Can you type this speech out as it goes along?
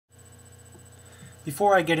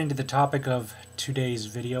Before I get into the topic of today's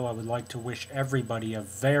video, I would like to wish everybody a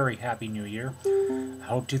very happy new year. I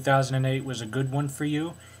hope 2008 was a good one for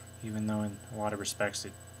you, even though in a lot of respects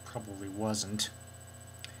it probably wasn't.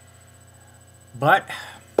 But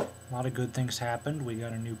a lot of good things happened. We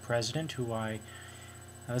got a new president who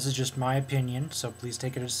this is just my opinion, so please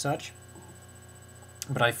take it as such.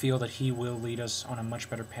 But I feel that he will lead us on a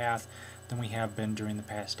much better path than we have been during the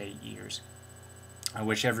past 8 years. I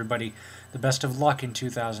wish everybody the best of luck in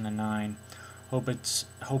 2009. Hope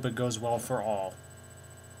it goes well for all.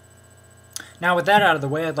 Now, with that out of the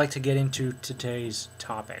way, I'd like to get into today's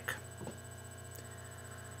topic.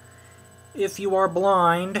 If you are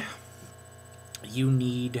blind, you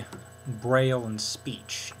need Braille and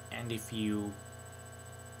speech, and if you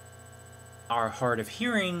are hard of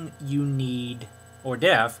hearing, or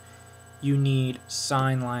deaf, you need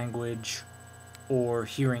sign language or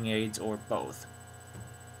hearing aids or both.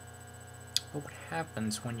 But what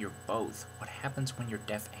happens when you're both? What happens when you're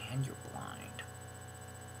deaf and you're blind?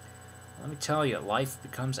 Let me tell you, life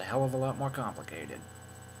becomes a hell of a lot more complicated.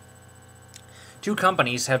 Two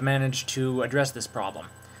companies have managed to address this problem.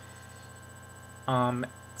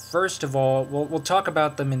 First of all, we'll talk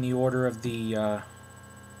about them in the order of the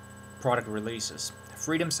product releases.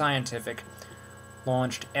 Freedom Scientific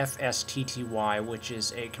launched FSTTY, which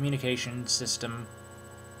is a communication system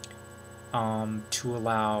to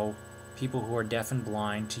allow people who are deaf and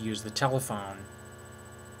blind to use the telephone.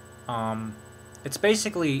 It's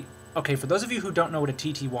basically, okay, for those of you who don't know what a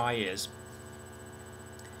TTY is,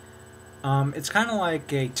 it's kind of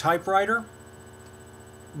like a typewriter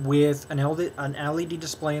with an LED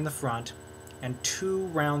display in the front and two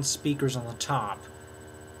round speakers on the top.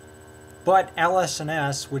 But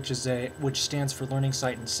LS&S, which stands for Learning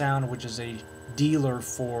Sight and Sound, which is a dealer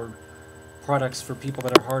for products for people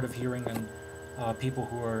that are hard of hearing and people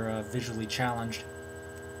who are visually challenged.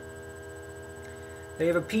 They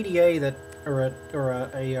have a PDA or a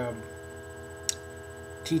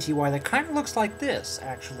TTY that kind of looks like this.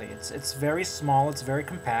 Actually, it's very small. It's very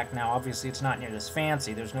compact. Now, obviously, it's not near this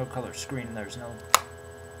fancy. There's no color screen. And there's no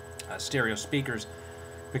stereo speakers,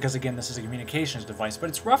 because again, this is a communications device. But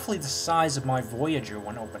it's roughly the size of my Voyager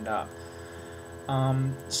when opened up.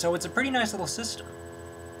 So it's a pretty nice little system.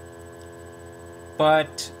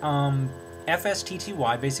 But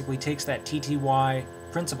FSTTY basically takes that TTY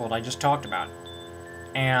principle that I just talked about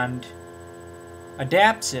and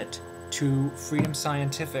adapts it to Freedom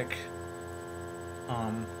Scientific.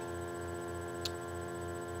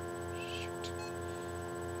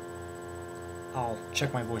 I'll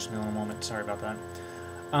check my voicemail in a moment. Sorry about that.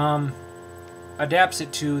 Adapts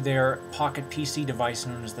it to their pocket PC device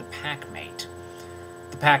known as the PackMate.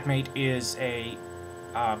 The PackMate is a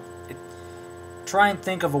try and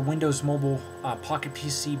think of a Windows Mobile Pocket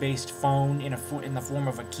PC-based phone in the form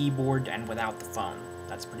of a keyboard and without the phone.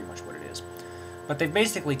 That's pretty much what it is. But they've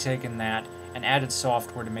basically taken that and added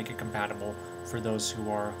software to make it compatible for those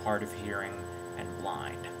who are hard of hearing and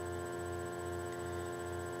blind.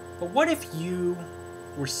 But what if you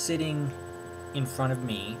were sitting in front of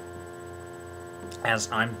me,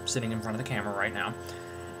 as I'm sitting in front of the camera right now,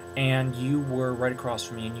 and you were right across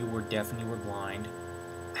from me and you were deaf and you were blind?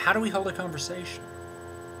 How do we hold a conversation?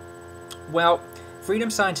 Well, Freedom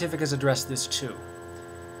Scientific has addressed this too.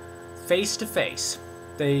 Face-to-face.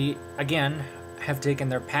 They, again, have taken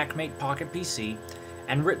their PackMate Pocket PC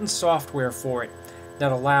and written software for it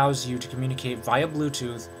that allows you to communicate via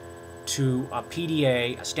Bluetooth to a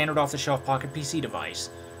PDA, a standard off-the-shelf Pocket PC device,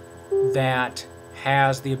 that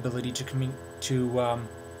has the ability to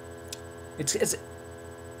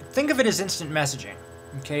think of it as instant messaging.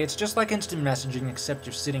 Okay, it's just like instant messaging, except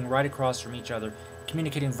you're sitting right across from each other,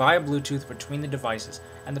 communicating via Bluetooth between the devices,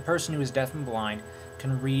 and the person who is deaf and blind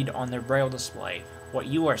can read on their Braille display what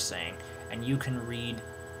you are saying, and you can read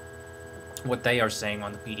what they are saying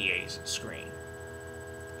on the PDA's screen.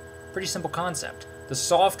 Pretty simple concept. The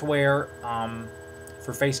software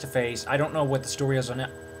for face-to-face, I don't know what the story is on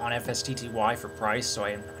FSTTY for price, so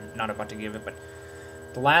I'm not about to give it, but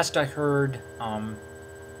the last I heard,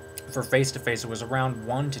 for face-to-face, it was around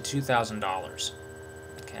 $1,000 to $2,000.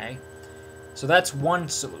 Okay, so that's one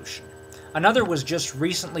solution. Another was just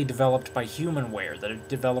recently developed by Humanware, the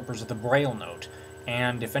developers of the Braille Note.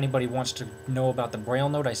 And if anybody wants to know about the Braille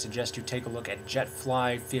Note, I suggest you take a look at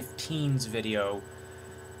JetFly15's video,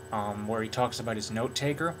 where he talks about his note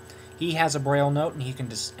taker. He has a Braille Note, and he can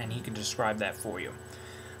describe that for you.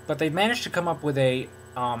 But they've managed to come up with a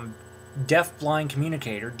deaf-blind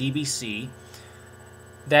communicator, DBC,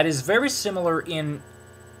 that is very similar in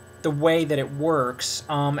the way that it works,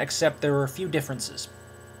 except there are a few differences.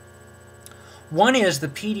 One is the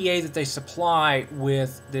PDA that they supply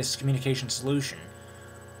with this communication solution,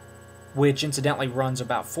 which incidentally runs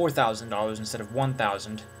about $4,000 instead of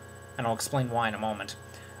 $1,000, and I'll explain why in a moment.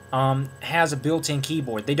 Has a built-in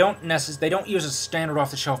keyboard. They don't use a standard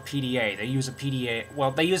off-the-shelf PDA. They use a PDA.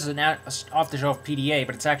 Well, they use an off-the-shelf PDA,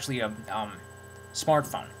 but it's actually a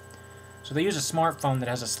smartphone. So they use a smartphone that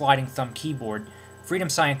has a sliding thumb keyboard. Freedom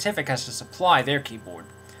Scientific has to supply their keyboard.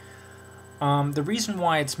 The reason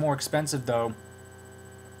why it's more expensive, though,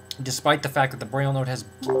 despite the fact that the Braille Note has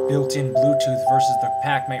built-in Bluetooth versus the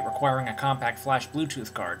PacMate requiring a compact flash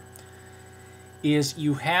Bluetooth card, is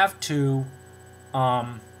you have to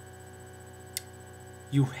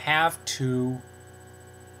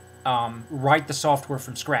write the software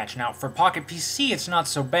from scratch. Now, for Pocket PC, it's not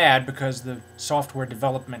so bad because the software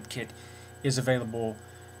development kit is available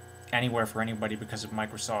anywhere for anybody because of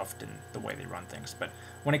Microsoft and the way they run things. But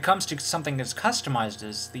when it comes to something that's customized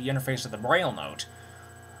as the interface of the Braille Note,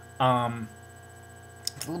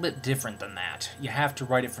 it's a little bit different than that. You have to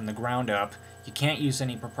write it from the ground up. You can't use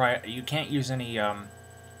any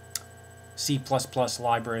C++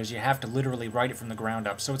 libraries. You have to literally write it from the ground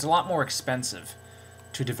up. So it's a lot more expensive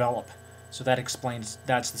to develop. So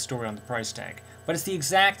that's the story on the price tag. But it's the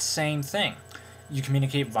exact same thing. You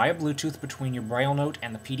communicate via Bluetooth between your Braille Note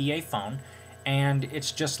and the PDA phone, and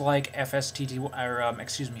it's just like FSTT,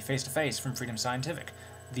 or Face-to-Face from Freedom Scientific.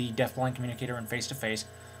 The deafblind communicator and Face-to-Face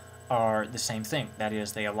are the same thing. That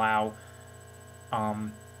is, they allow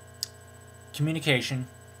communication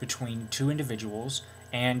between two individuals,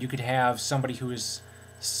 and you could have somebody who is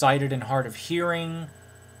sighted and hard of hearing,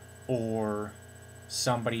 or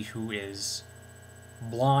somebody who is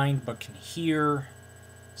blind but can hear,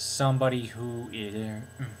 somebody who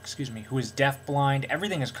is deaf-blind.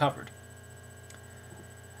 Everything is covered.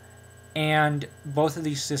 And both of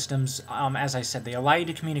these systems, as I said, they allow you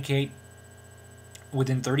to communicate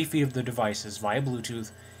within 30 feet of the devices via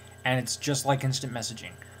Bluetooth, and it's just like instant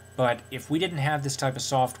messaging. But if we didn't have this type of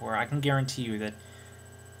software, I can guarantee you that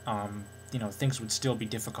things would still be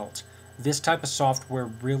difficult. This type of software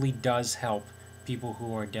really does help people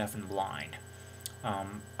who are deaf and blind.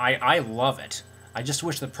 I love it. I just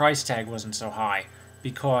wish the price tag wasn't so high,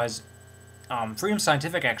 because Freedom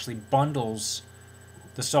Scientific actually bundles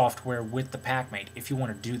the software with the PacMate if you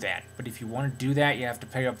want to do that. But if you want to do that, you have to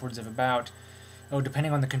pay upwards of about,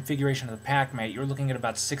 depending on the configuration of the PacMate, you're looking at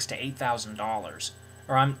about $6,000 to $8,000.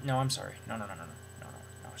 Or I'm sorry. No,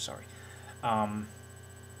 sorry. $3,000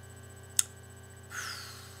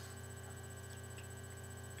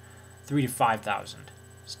 to $5,000.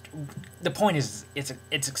 The point is,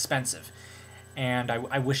 it's expensive, and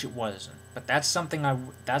I wish it wasn't. But that's something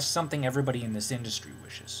everybody in this industry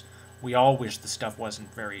wishes. We all wish the stuff wasn't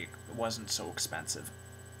so expensive.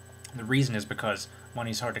 The reason is because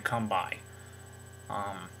money's hard to come by,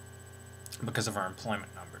 because of our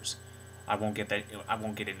employment numbers. I won't get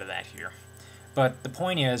into that here. But the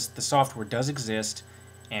point is, the software does exist,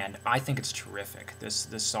 and I think it's terrific. This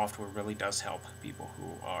software really does help people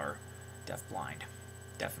who are deaf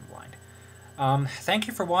and blind. Thank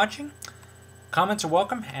you for watching. Comments are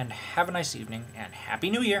welcome, and have a nice evening, and Happy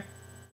New Year!